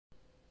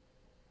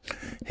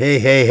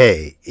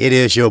Hey, it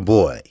is your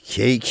boy,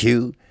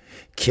 KQ,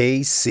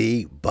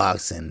 KC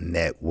Boxing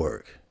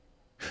Network,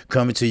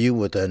 coming to you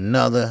with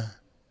another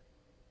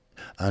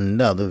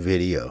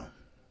video.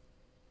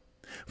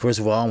 First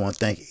of all, I want to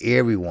thank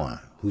everyone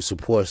who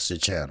supports the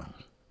channel,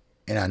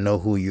 and I know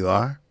who you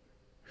are.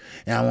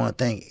 And I want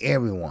to thank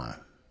everyone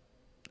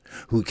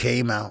who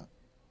came out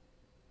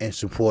and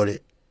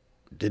supported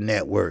the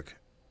network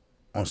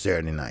on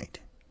Saturday night.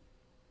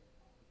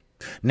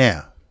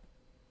 Now,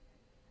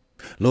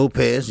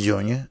 Lopez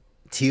Jr.,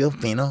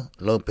 Teofimo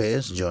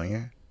Lopez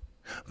Jr.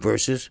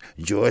 versus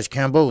George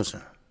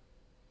Kambosos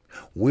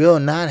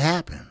will not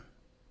happen.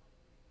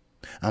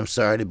 I'm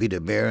sorry to be the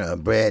bearer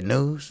of bad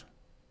news,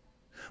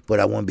 but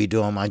I won't be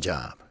doing my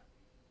job.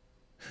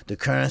 The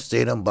current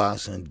state of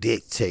boxing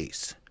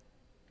dictates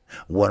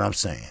what I'm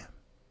saying.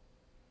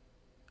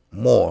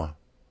 More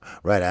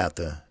right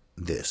after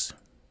this.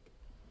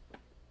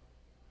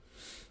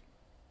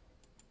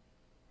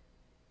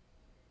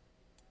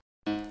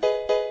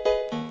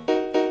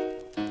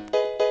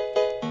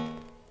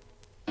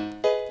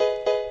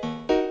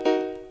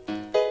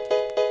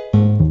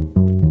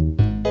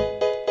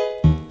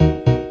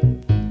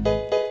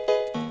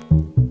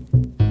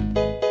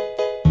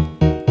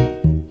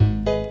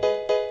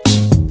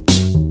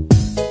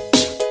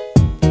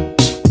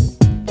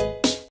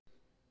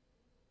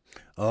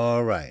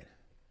 All right,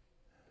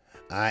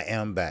 I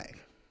am back.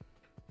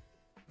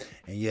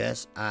 And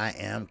yes, I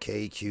am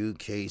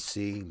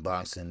KQKC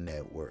Boxing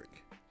Network.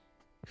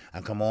 I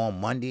come on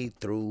Monday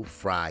through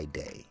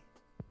Friday.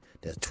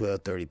 That's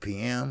 12:30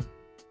 p.m.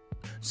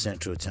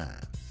 Central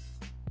Time.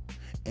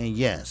 And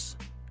yes,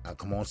 I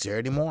come on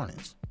Saturday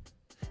mornings.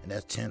 And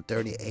that's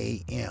 10:30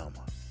 a.m.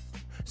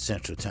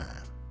 Central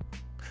Time.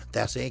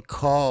 That's a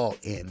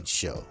call-in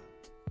show.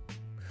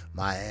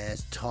 My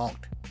ass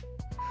talked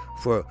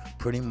for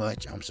pretty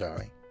much,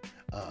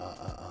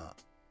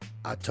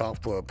 I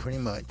talked for pretty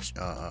much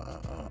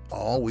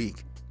all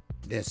week.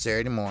 Then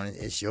Saturday morning,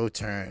 it's your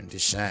turn to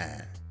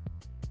shine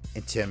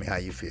and tell me how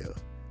you feel.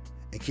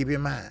 And keep in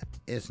mind,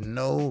 it's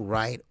no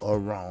right or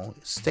wrong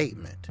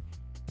statement.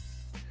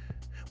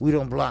 We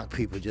don't block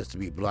people just to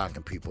be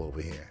blocking people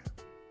over here.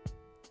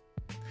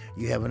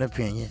 You have an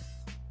opinion,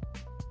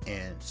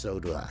 and so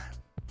do I.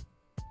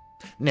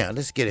 Now,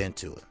 let's get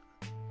into it.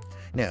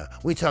 Now,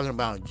 we're talking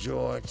about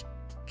George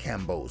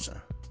Kambosos.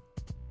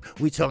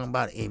 We talking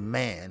about a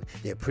man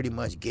that pretty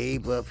much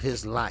gave up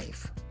his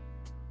life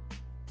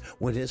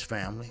with his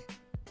family,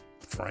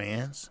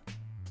 friends,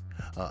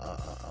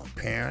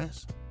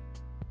 parents,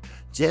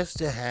 just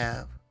to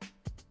have,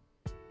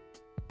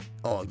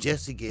 or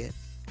just to get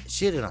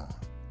shitted on.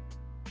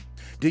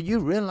 Do you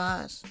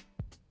realize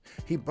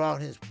he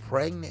brought his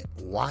pregnant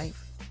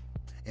wife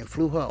and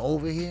flew her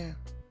over here,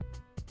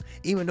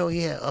 even though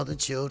he had other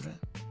children?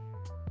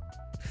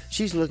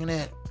 She's looking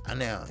at,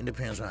 now it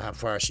depends on how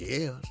far she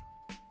is,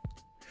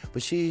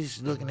 but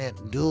she's looking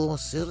at dual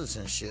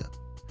citizenship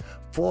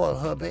for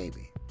her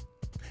baby.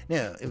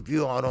 Now, if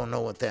you all don't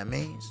know what that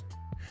means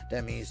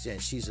that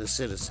she's a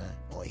citizen,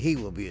 or he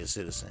will be a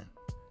citizen,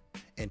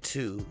 in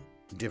two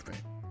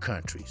different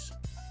countries.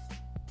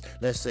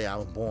 Let's say I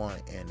was born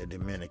in the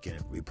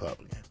Dominican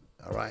Republic,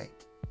 all right?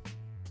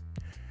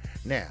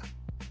 Now,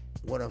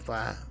 what if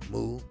I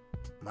move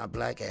my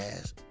black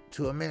ass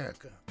to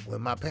America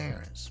with my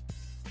parents?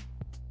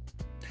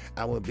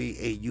 I would be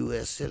a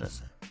U.S.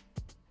 citizen,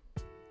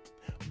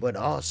 but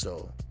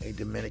also a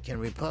Dominican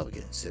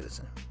Republican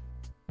citizen.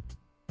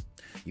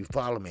 You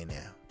follow me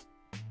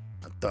now?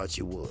 I thought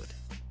you would.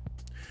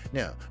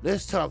 Now,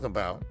 let's talk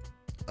about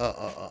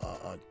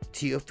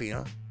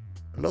Teofimo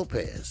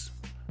Lopez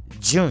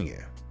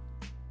Jr.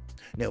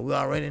 Now, we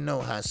already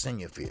know how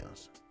Senior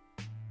feels.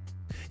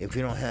 If he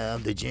don't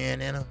have the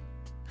gin in him,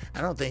 I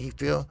don't think he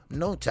feel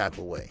no type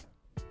of way.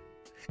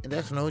 And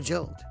that's no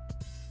joke.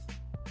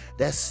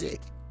 That's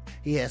sick.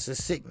 He has a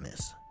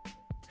sickness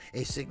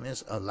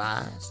of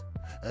lies,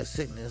 a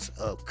sickness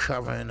of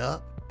covering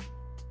up,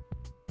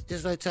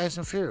 just like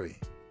Tyson Fury.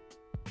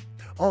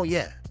 Oh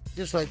yeah,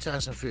 just like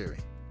Tyson Fury.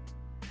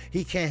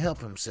 He can't help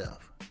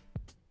himself.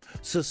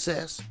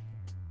 Success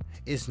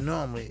is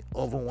normally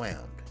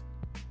overwhelmed.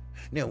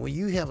 Now, when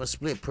you have a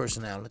split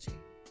personality,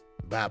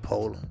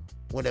 bipolar,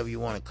 whatever you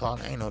want to call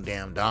it, I ain't no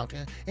damn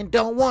doctor, and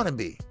don't want to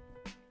be.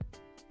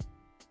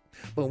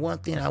 But one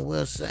thing I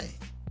will say,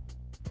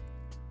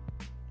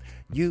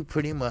 you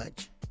pretty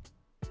much,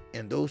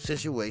 in those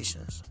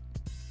situations,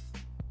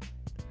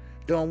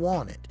 don't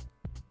want it.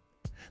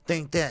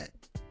 Think that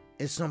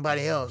it's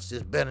somebody else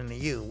that's better than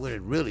you when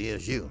it really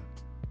is you.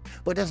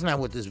 But that's not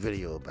what this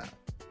video is about.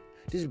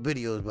 This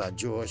video is about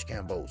George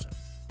Kambosos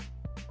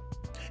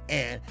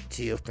and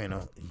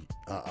Teofimo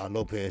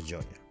Lopez Jr.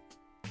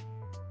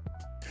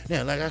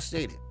 Now, like I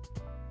stated,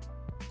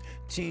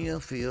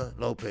 Teofimo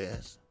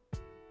Lopez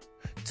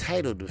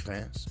title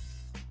defense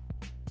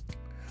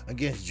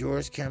against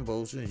George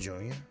Kambosos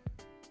Jr.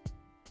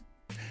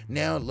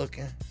 now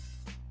looking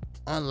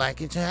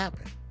unlikely to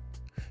happen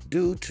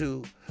due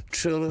to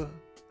Triller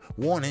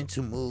wanting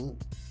to move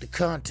the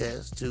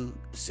contest to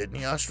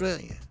Sydney,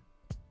 Australia.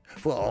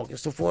 for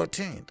August the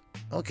 14th.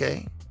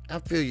 Okay, I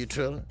feel you,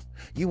 Triller.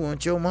 You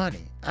want your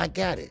money. I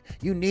got it.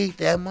 You need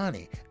that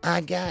money.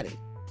 I got it.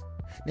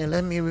 Now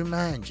let me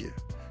remind you,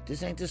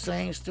 this ain't the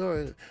same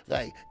story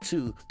like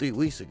 2-3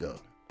 weeks ago.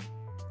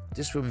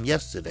 This from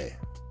yesterday.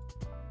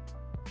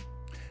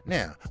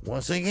 Now,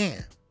 once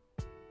again,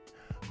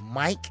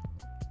 Mike,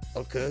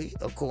 okay,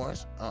 of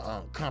course,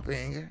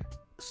 Comprehenger,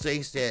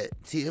 states that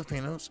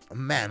Teofimo's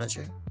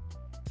manager,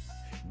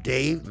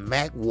 Dave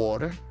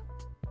McWater,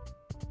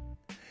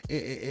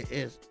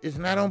 is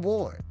not on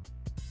board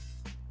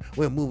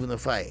with moving the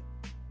fight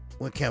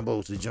with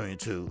Kambosos Jr.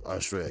 to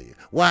Australia.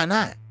 Why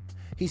not?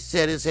 He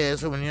set his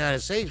ass over in the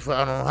United States for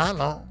I don't know how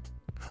long,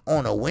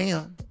 on a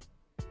whim,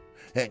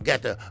 and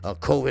got the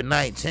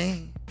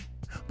COVID-19.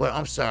 But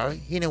I'm sorry,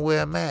 he didn't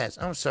wear a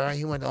mask. I'm sorry,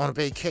 he went on a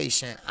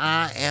vacation.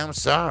 I am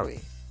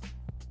sorry.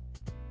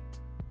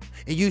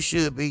 And you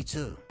should be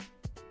too.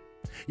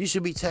 You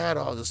should be tired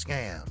of all the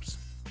scams,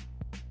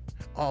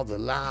 all the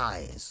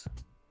lies.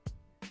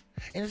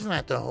 And it's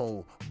not the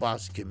whole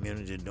boxing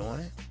community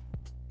doing it.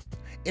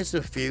 It's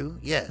a few,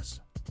 yes.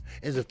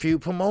 It's a few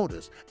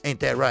promoters. Ain't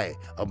that right,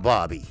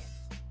 Bobby?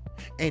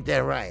 Ain't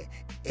that right,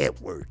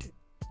 Edward?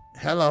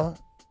 Hello?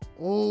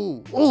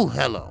 Ooh,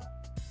 hello.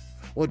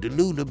 What the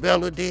Lou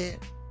DeBella did,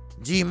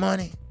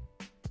 G-Money,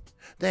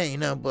 that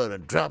ain't nothing but a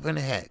drop in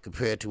the hat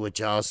compared to what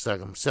y'all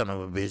son of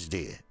a bitch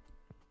did.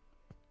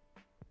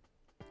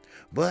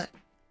 But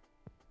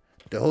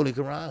the Holy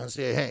Quran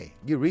said, hey,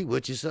 you reap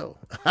what you sow.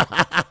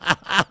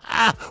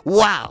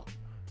 Wow.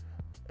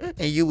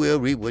 And you will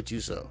reap what you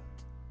sow.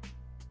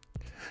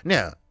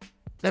 Now,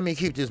 let me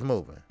keep this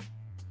moving.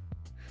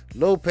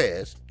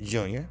 Lopez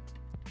Jr.,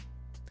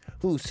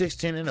 who's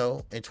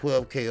 16-0 and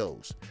 12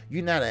 KOs.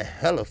 You're not a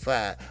hella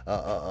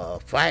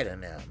fighter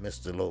now,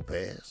 Mr.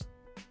 Lopez.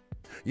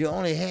 You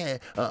only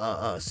had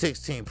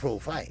 16 pro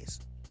fights.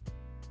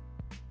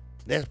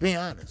 Let's be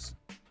honest.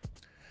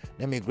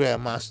 Let me grab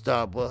my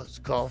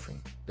Starbucks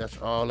coffee.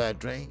 That's all I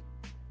drink.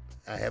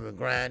 I have it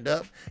grind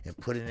up and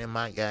put it in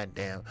my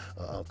goddamn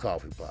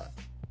coffee pot.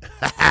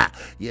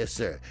 Yes,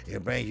 sir.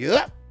 It brings you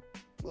up.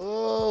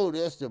 Oh,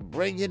 that's to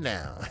bring you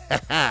down.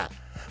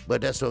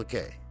 But that's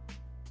okay.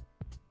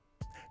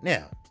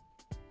 Now,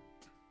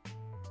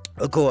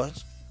 of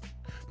course,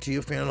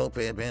 Teofimo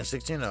Lopez, being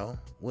 16-0,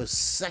 will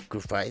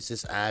sacrifice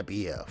his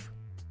IBF,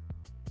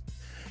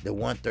 the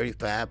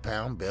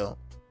 135-pound belt,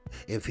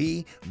 if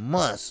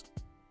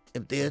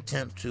they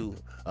attempt to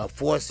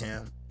force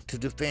him to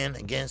defend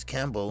against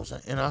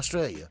Kambosos in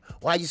Australia.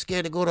 Why are you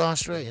scared to go to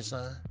Australia,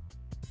 son?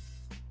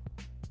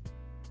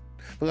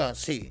 Because,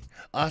 see,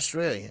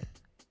 Australia,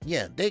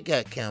 yeah, they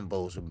got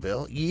Kambosos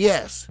belt,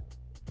 yes.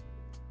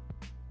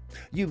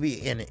 You be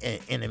in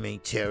enemy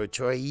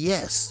territory,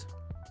 yes.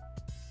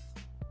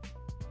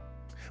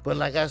 But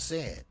like I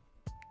said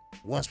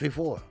once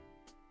before,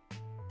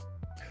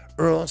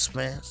 Earl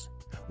Spence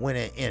went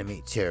in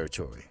enemy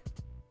territory.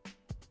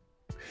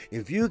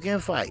 If you can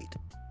fight,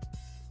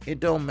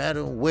 it don't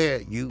matter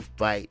where you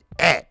fight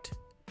at.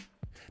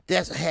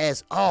 That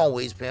has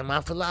always been my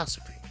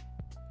philosophy.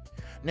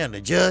 Now the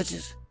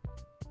judges,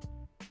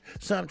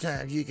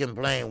 sometimes you can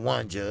blame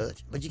one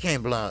judge, but you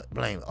can't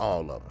blame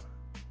all of them.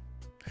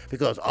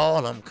 Because all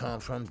of them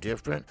come from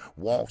different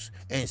walks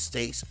and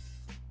states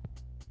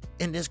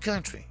in this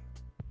country.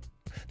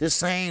 The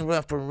same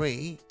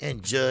referee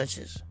and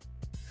judges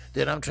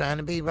that I'm trying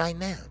to be right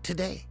now,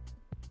 today.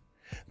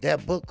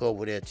 That book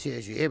over there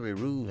tells you every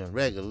rule and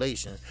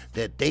regulation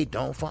that they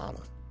don't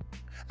follow.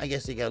 I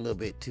guess they got a little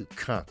bit too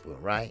comfortable,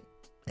 right?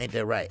 Ain't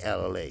that right,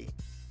 LLA?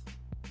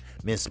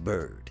 Miss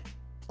Bird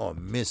or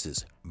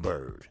Mrs.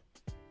 Bird.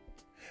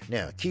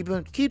 Now,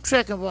 keep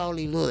track of all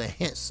these little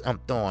hints I'm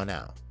throwing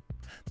out.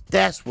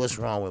 That's what's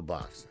wrong with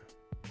boxing.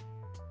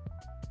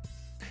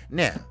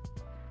 Now,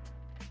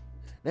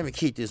 let me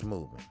keep this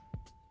moving.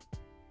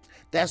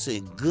 That's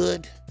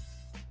good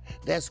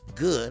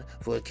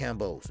for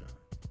Kambosos.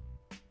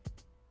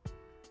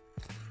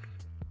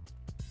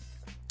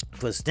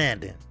 For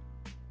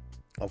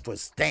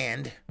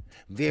stand,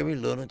 very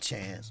little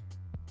chance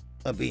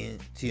of being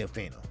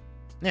Teofimo.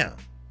 Now,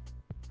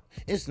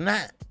 it's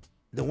not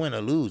the win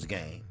or lose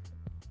game.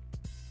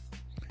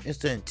 It's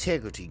the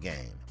integrity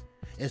game.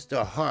 It's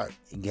the heart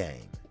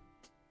game.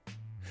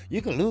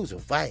 You can lose a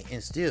fight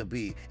and still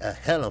be a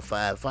hell of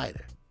a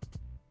fighter.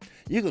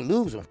 You can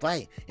lose a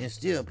fight and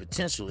still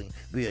potentially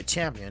be a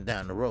champion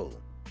down the road.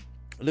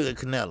 Look at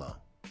Canelo.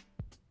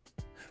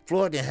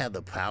 Floyd didn't have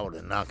the power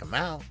to knock him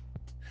out,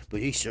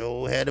 but he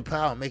sure had the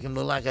power to make him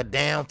look like a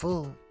damn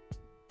fool.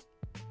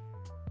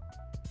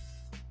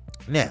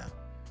 Now,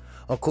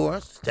 of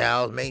course,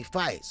 styles make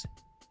fights.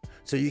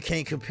 So you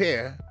can't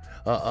compare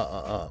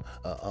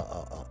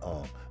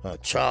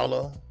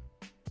Charlo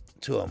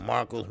to a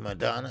Marcos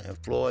Maidana and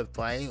Floyd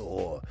fight,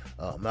 or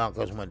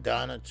Marcos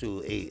Maidana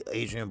to a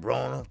Adrian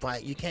Broner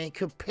fight. You can't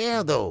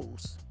compare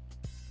those.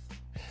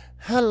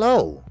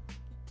 Hello.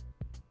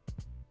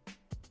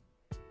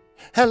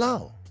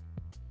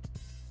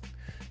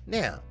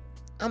 Now,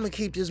 I'm going to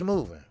keep this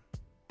moving.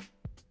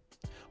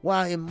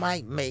 While it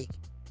might make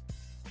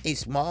a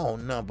small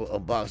number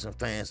of boxing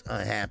fans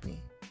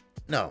unhappy.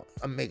 No,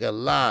 I make a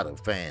lot of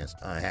fans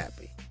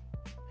unhappy.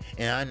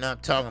 And I'm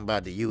not talking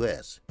about the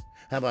U.S.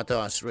 How about the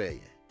Australia?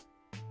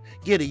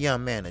 Give the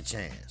young man a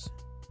chance.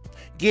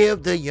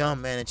 Give the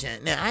young man a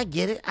chance. Now, I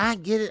get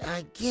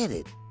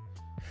it.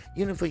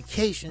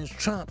 Unification's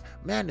Trump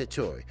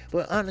mandatory.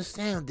 But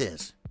understand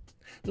this.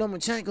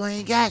 Lomachenko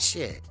ain't got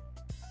shit.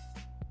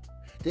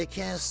 They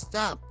can't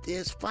stop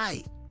this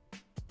fight.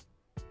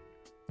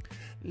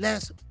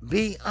 Let's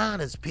be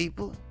honest,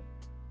 people.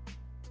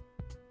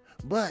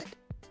 But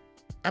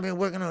I've been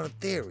working on a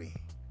theory.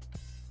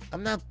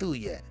 I'm not through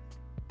yet.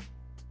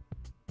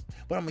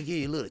 But I'm going to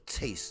give you a little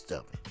taste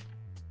of it.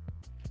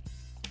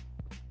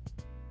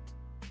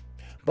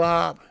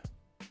 Bob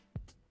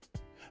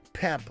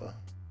Pamper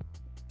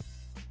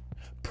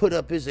put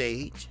up his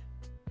age,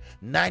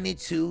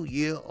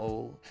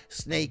 92-year-old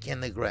snake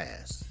in the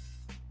grass.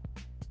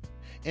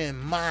 And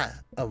my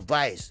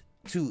advice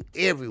to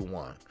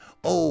everyone,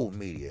 old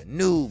media,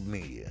 new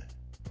media,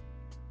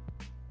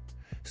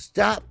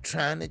 stop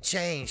trying to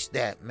change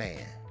that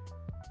man.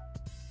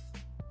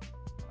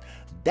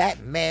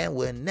 That man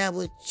will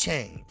never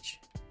change.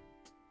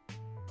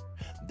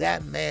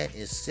 That man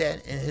is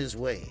set in his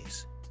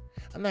ways.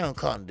 I'm not gonna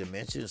call him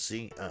dementia,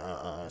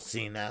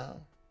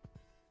 senile.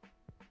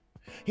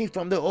 He's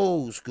from the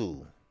old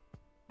school.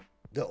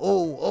 The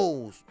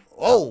old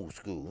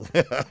school.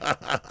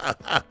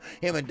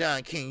 Him and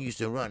Don King used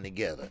to run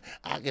together.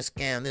 I can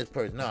scam this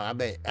person. No, I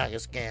bet I can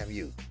scam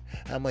you.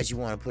 How much you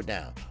want to put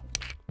down?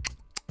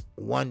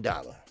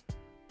 $1.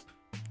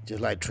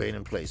 Just like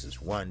trading places,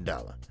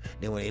 $1.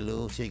 Then when they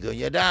lose, he go,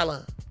 your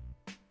dollar.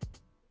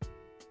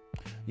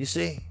 You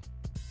see?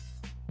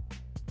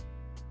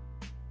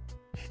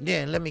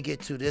 Then let me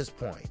get to this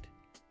point.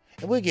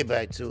 And we'll get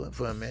back to it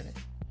for a minute.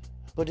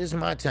 But this is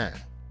my time.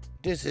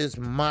 This is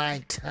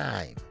my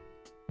time.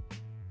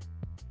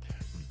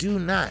 Do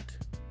not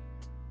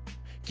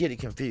get it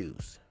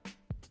confused.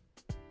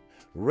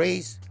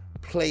 Race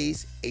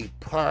plays a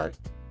part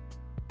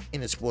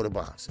in the sport of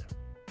boxing.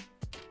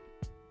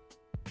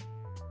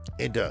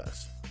 It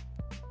does.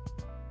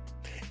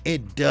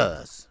 It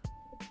does.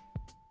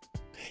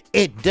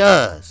 It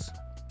does.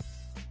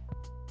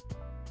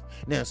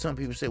 Now, some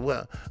people say,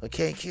 well,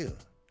 okay, Q,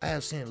 I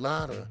have seen a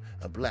lot of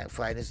black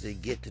fighters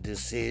that get the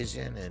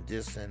decision and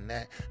this and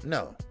that.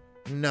 No.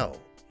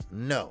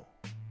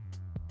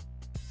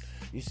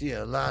 You see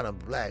a lot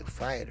of black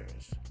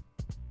fighters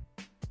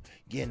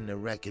getting the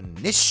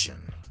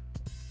recognition.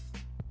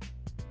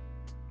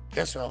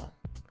 That's all.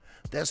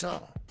 That's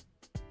all.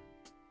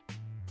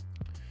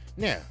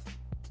 Now,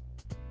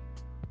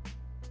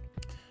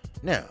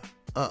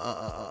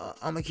 I'm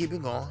gonna keep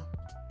it going.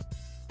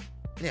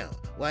 Now,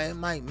 while it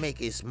might make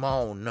a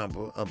small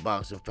number of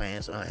boxing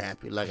fans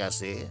unhappy, like I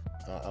said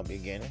at the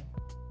beginning,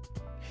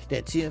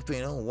 that TERRE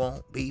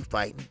won't be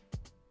fighting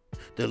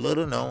the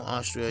little-known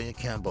Australian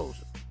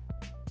Kambosos.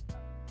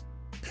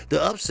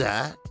 The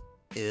upside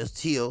is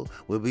TERRE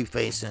will be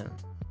facing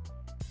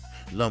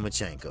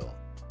Lomachenko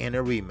in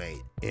a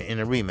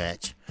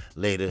rematch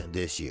later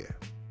this year.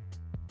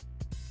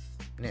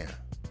 Now,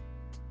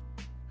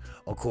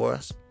 of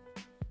course,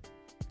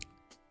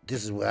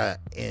 this is where I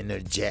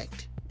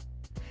interject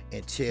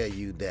and tell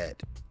you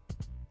that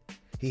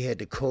he had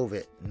the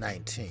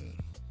COVID-19.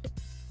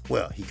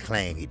 Well, he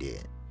claimed he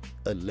did,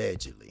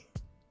 allegedly.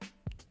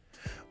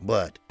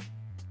 But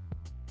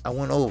I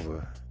went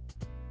over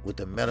with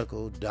a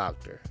medical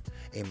doctor,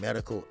 a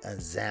medical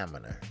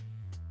examiner.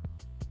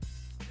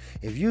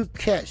 If you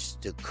catch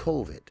the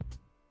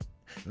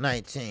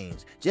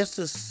COVID-19, just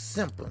the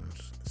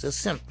symptoms,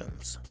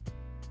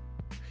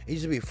 it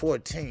used to be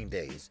 14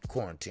 days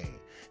quarantine.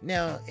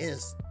 Now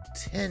it's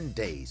 10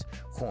 days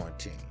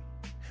quarantine.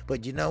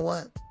 But you know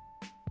what?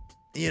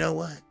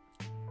 You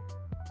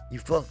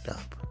fucked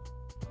up.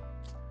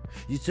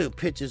 You took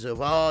pictures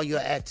of all your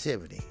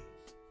activity.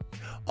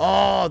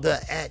 All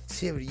the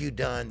activity you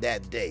done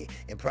that day.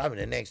 And probably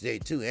the next day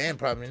too. And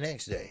probably the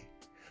next day.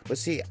 But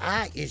see,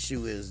 our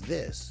issue is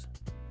this.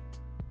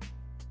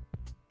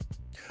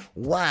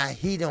 Why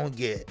he don't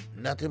get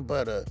nothing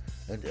but a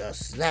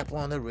slap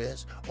on the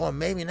wrist, or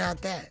maybe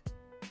not that.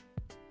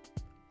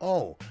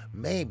 Oh,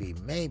 maybe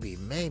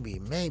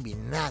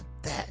not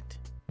that.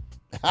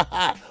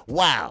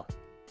 Wow.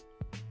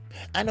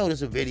 I know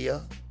there's a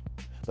video,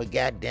 but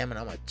goddamn it,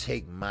 I'm gonna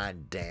take my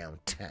damn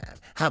time.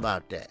 How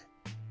about that?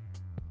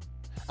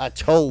 I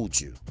told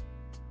you.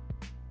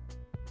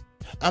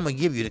 I'm gonna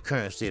give you the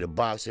current state of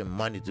boxing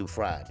Monday through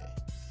Friday.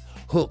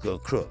 Hook or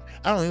crook.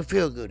 I don't even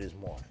feel good this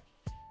morning.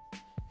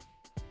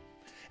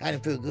 I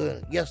didn't feel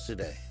good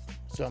yesterday.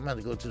 So I'm going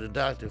to go to the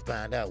doctor to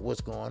find out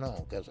what's going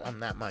on, because I'm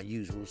not my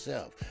usual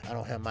self. I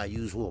don't have my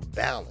usual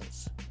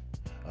balance.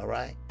 All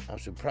right? I'm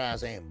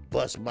surprised I ain't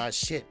bust my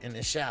shit in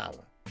the shower.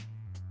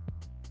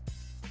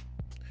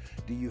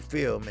 Do you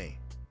feel me?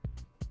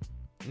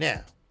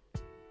 Now,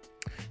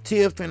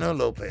 TERRE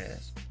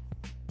Lopez.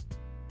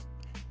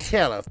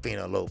 TERRE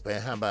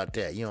Lopez. How about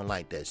that? You don't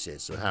like that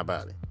shit, so how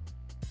about it?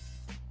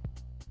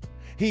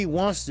 He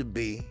wants to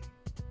be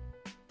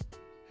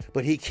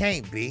But he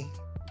can't be,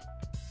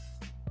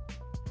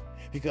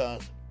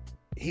 because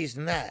he's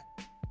not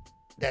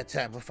that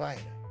type of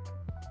fighter.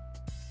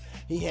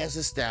 He has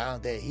a style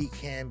that he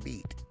can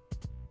beat.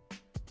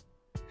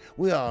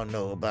 We all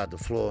know about the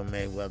Floyd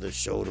Mayweather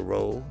shoulder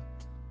roll.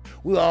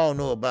 We all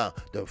know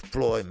about the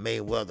Floyd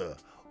Mayweather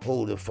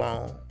hold the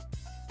phone,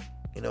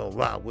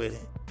 rock with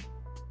it.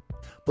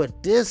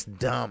 But this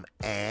dumb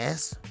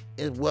ass,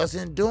 it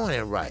wasn't doing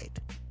it right.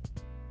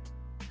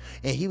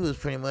 And he was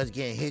pretty much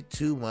getting hit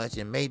too much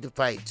and made the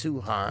fight too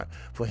hard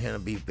for him to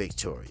be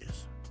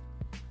victorious.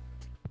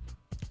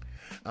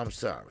 I'm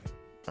sorry.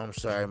 I'm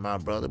sorry, my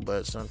brother,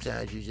 but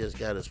sometimes you just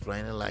gotta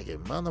explain it like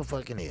it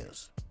motherfucking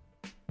is.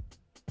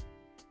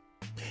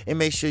 And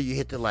make sure you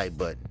hit the like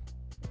button,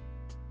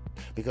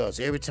 because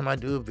every time I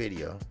do a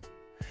video,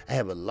 I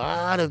have a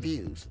lot of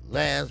views.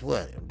 Last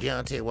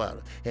Deontay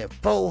Wilder had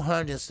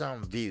 400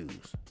 something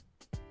views.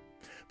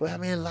 But how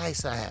many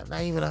likes I have?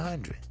 Not even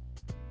 100.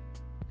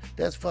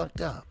 That's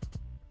fucked up.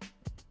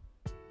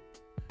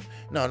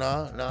 No,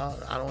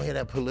 I don't hear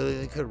that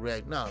politically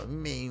correct. No, I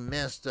mean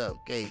messed up,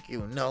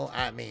 KQ. No,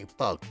 I mean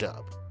fucked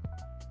up.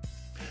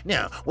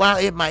 Now, while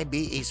it might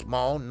be a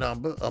small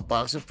number of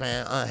boxing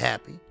fans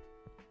unhappy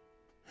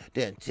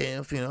that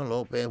Teofimo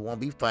Lopez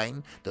won't be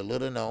fighting the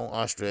little-known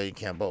Australian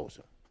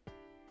Kambosos.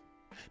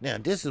 Now,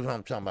 this is what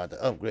I'm talking about,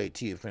 the upgrade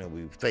Teofimo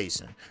will be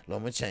facing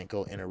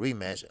Lomachenko in a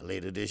rematch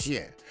later this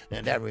year.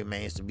 Now, that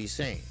remains to be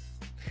seen.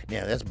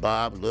 Now, that's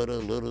Bob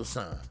little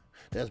son.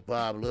 That's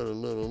Bob little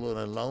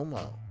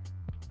Lomo.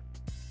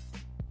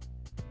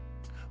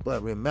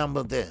 But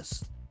remember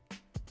this.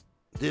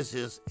 This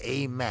is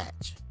a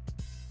match.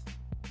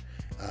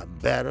 A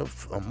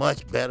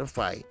much better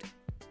fight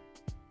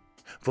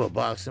for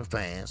boxing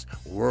fans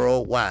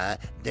worldwide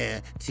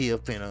than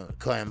Teofimo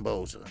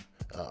Kambosos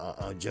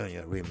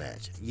Jr.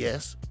 rematch.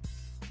 Yes.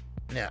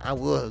 Now, I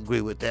will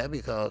agree with that,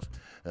 because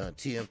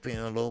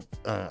Teofimo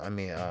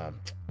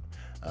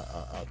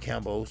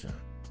Kambosos,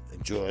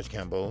 George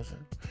Kambosos,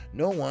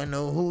 no one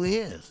knows who he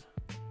is.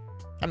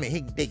 I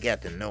mean, they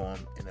got to know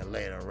him in the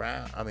later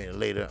round. I mean,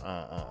 later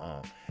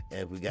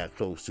as we got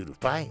close to the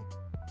fight.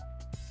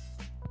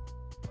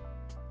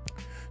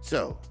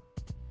 So,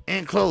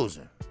 in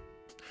closing,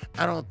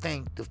 I don't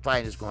think the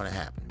fight is going to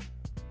happen.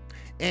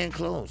 In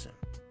closing,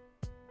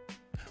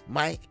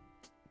 Mike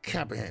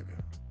Kambosos,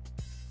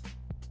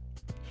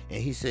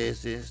 and he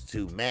says this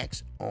to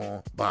Max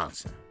on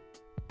Boxing,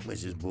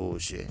 which is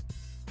bullshit.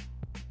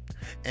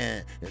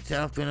 And the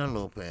Teofimo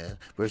Lopez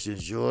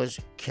versus George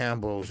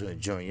Kambosos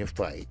Jr.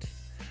 fight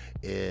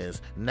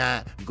is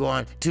not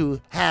going to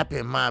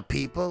happen, my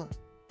people.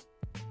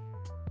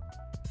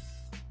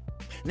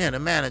 Now, the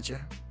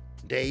manager,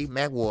 Dave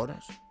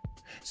McWaters,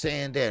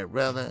 saying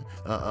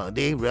that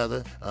they'd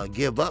rather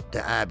give up the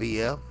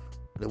IBF,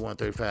 the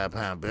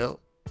 135-pound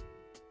belt,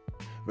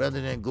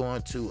 rather than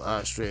going to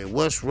Australia.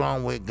 What's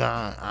wrong with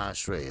going to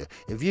Australia?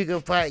 If you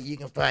can fight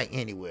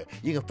anywhere.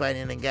 You can fight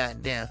in a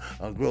goddamn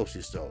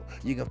grocery store.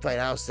 You can fight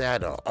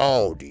outside of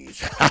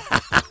Aldi's.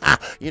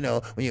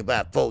 When you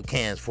buy 4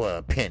 cans for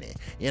a penny.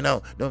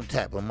 Them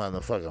type of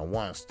motherfucking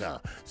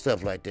one-star.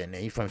 Stuff like that. Now,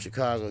 you from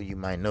Chicago, you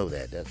might know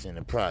that. That's in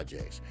the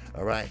projects.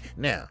 All right?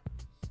 Now,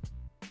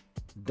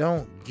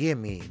 don't give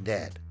me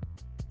that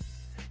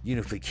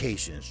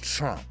unifications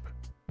Trump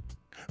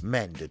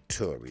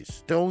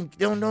mandatories. Don't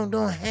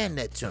hand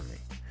that to me.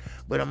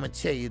 But I'm gonna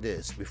tell you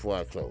this before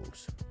I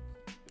close.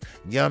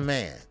 Young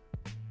man,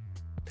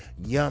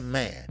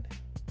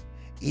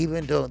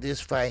 even though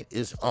this fight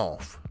is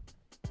off,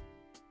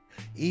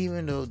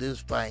 even though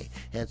this fight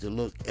has to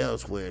look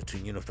elsewhere to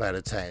unify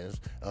the titles,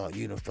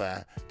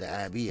 unify the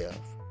IBF,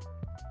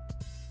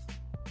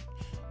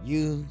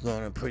 you're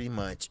gonna pretty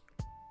much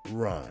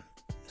run.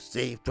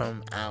 Stay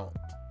from out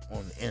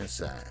on the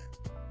inside.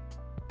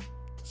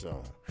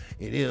 So,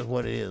 it is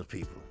what it is,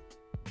 people.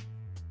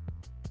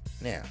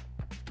 Now,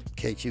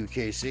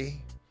 KQKC,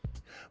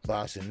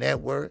 Boxing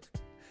Network,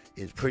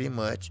 is pretty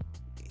much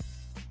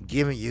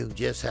giving you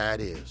just how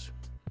it is.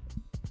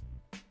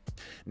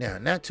 Now,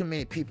 not too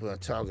many people are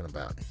talking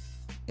about it.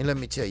 And let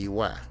me tell you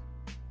why.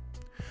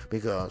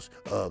 Because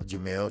of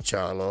Jamel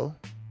Charlo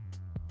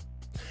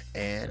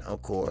and,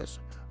 of course,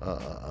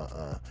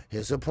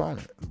 his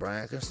opponent,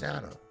 Brian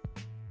Castano.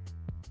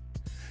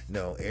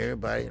 No,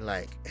 everybody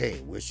like,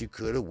 hey, wish you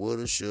coulda,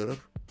 woulda, shoulda.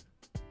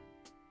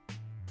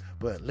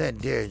 But let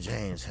Derrick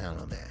James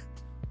handle that.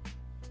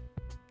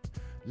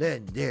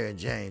 Let Derrick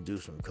James do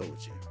some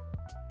coaching,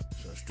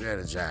 some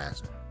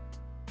strategizing.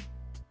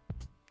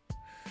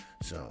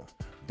 So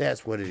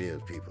that's what it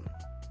is, people.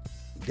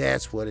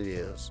 That's what it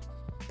is.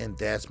 And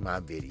that's my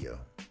video.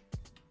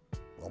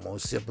 One more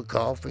sip of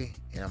coffee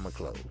and I'm gonna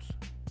close.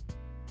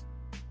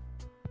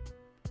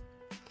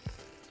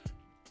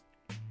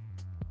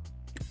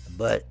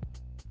 But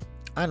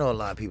I know a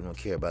lot of people don't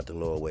care about the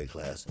lower weight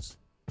classes,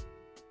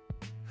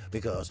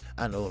 because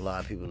I know a lot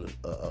of people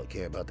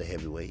care about the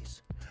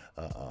heavyweights,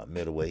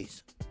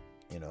 middleweights,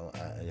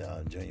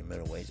 junior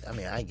middleweights. I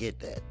mean, I get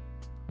that.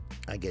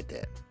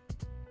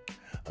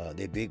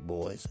 They're big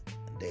boys.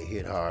 They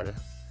hit harder.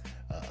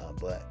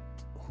 But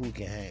who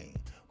can hang,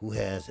 who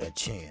has a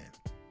chin.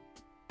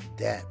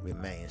 That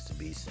remains to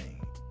be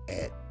seen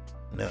at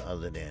none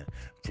other than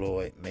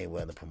Floyd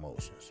Mayweather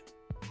Promotions.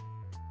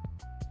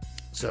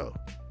 So,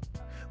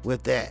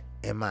 with that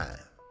in mind,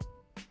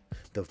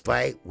 the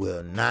fight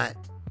will not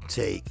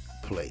take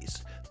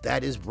place.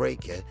 That is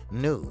breaking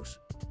news.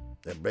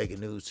 That's breaking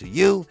news to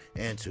you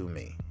and to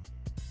me.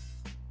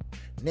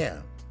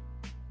 Now,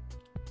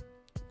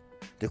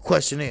 the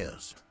question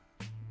is,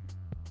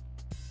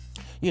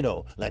 you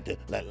know, like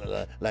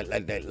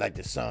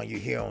the song you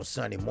hear on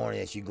Sunday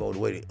morning as you go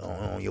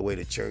on your way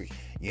to church.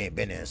 You ain't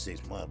been there in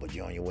 6 months, but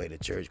you're on your way to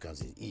church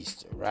because it's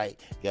Easter, right?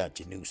 You got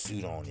your new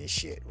suit on and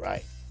shit,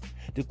 right?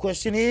 The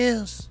question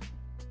is,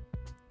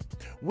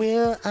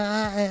 will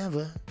I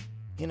ever,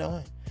 you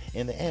know?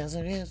 And the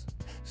answer is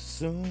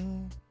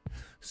soon,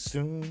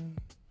 soon,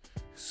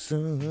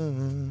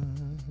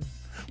 soon.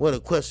 Well, the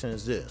question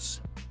is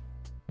this.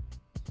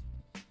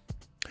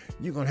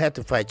 You're going to have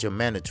to fight your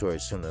mandatory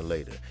sooner or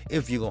later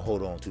if you're going to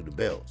hold on to the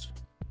belts.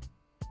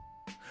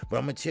 But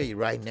I'm going to tell you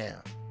right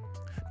now,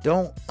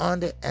 don't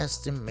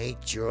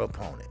underestimate your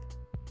opponent.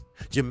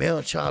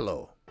 Jermell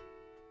Charlo,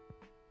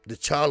 the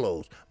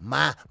Charlos,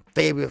 my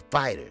favorite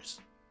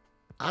fighters.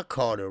 I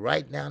called it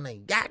right down the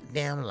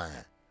goddamn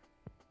line.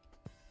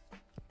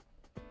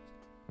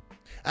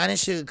 I didn't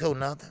sugarcoat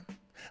nothing.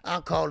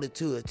 I called it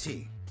to a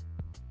T.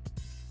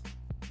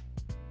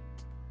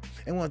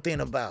 And one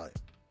thing about it,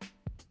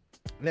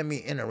 let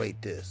me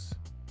iterate this.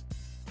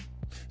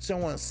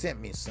 Someone sent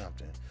me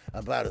something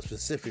about a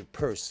specific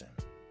person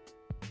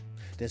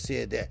that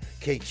said that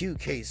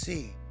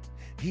KC,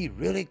 he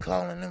really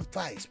calling them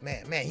fights.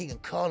 Man, he can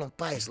call them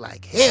fights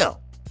like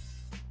hell.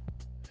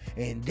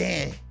 And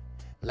then,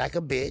 like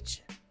a bitch,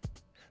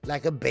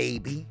 like a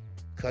baby,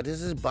 because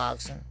this is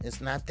boxing.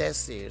 It's not that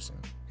serious.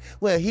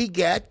 Well, he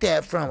got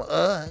that from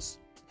us.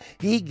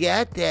 He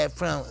got that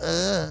from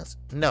us.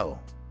 No.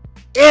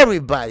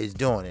 Everybody's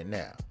doing it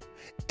now.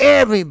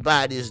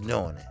 Everybody's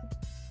doing it.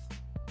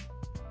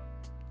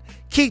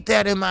 Keep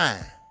that in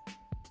mind.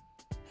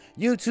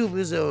 YouTube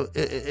is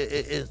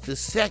the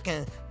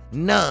second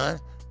none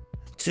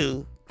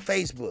to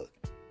Facebook.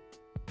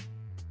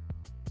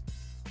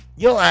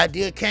 Your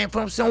idea came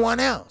from someone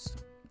else.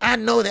 I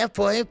know that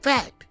for a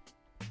fact.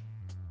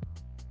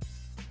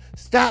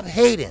 Stop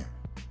hating.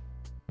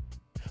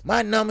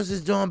 My numbers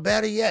is doing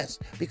better, yes,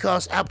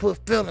 because I put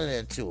feeling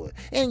into it.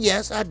 And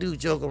yes, I do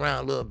joke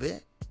around a little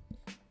bit.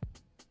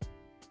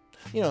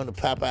 You know, the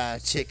Popeye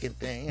chicken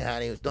thing, how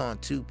they were throwing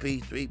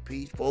 2-piece,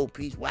 3-piece,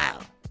 4-piece. Wow.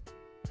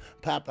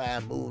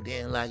 Popeye moved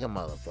in like a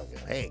motherfucker.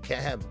 Hey, can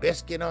I have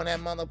biscuit on that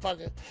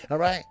motherfucker? All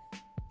right?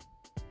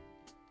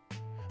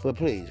 But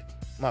please,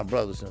 my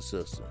brothers and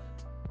sisters,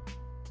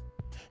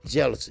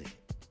 jealousy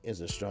is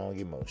a strong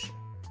emotion.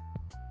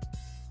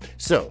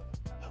 So,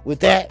 with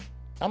that,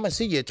 I'm going to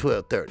see you at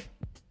 12:30.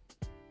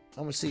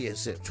 I'm going to see you at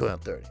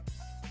 12:30.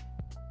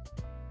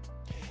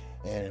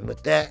 And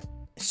with that,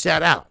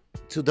 shout out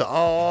to the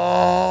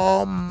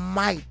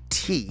almighty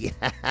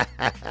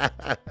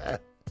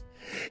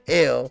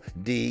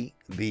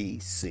LDBC.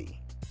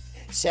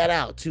 Shout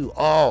out to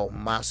all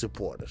my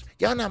supporters.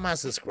 Y'all not my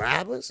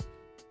subscribers.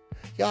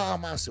 Y'all are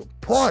my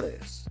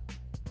supporters.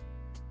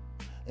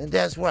 And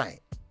that's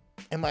right.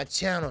 And my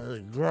channel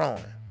is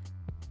growing.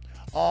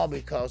 All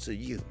because of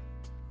you.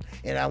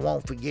 And I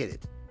won't forget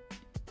it.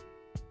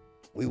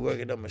 We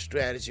working on a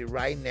strategy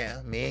right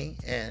now, me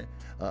and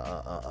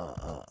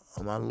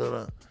my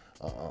little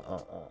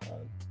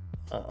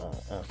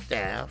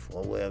staff,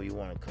 or whatever you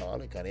want to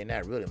call it, because they're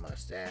not really my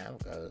staff,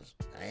 because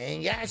I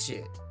ain't got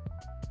shit.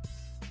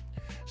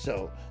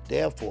 So,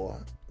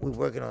 therefore, we're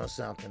working on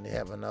something to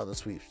have another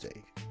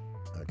sweepstake.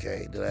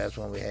 Okay, the last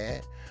one we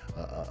had,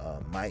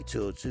 Mike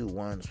 202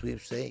 won the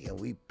sweepstake, and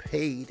we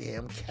paid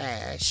him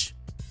cash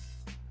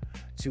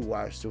to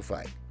watch the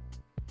fight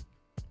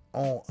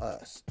on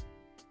us.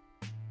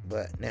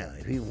 But now,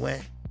 if he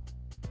went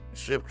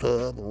strip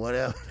club or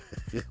whatever,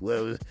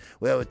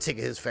 whatever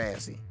ticket his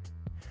fancy,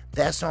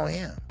 that's on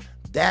him.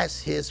 That's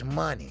his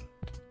money.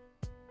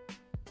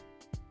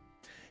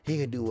 He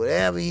can do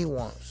whatever he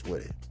wants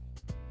with it.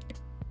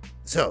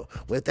 So,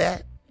 with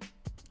that,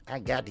 I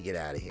got to get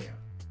out of here.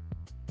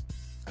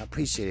 I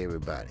appreciate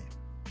everybody.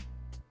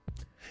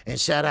 And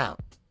shout out,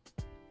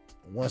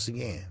 once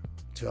again,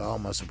 to all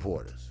my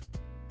supporters.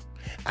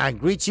 I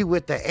greet you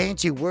with the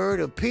ancient word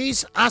of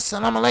peace.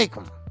 Assalamu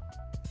alaikum.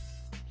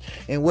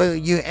 And whether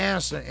you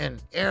answer in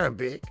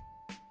Arabic,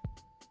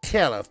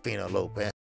 tell Lopez.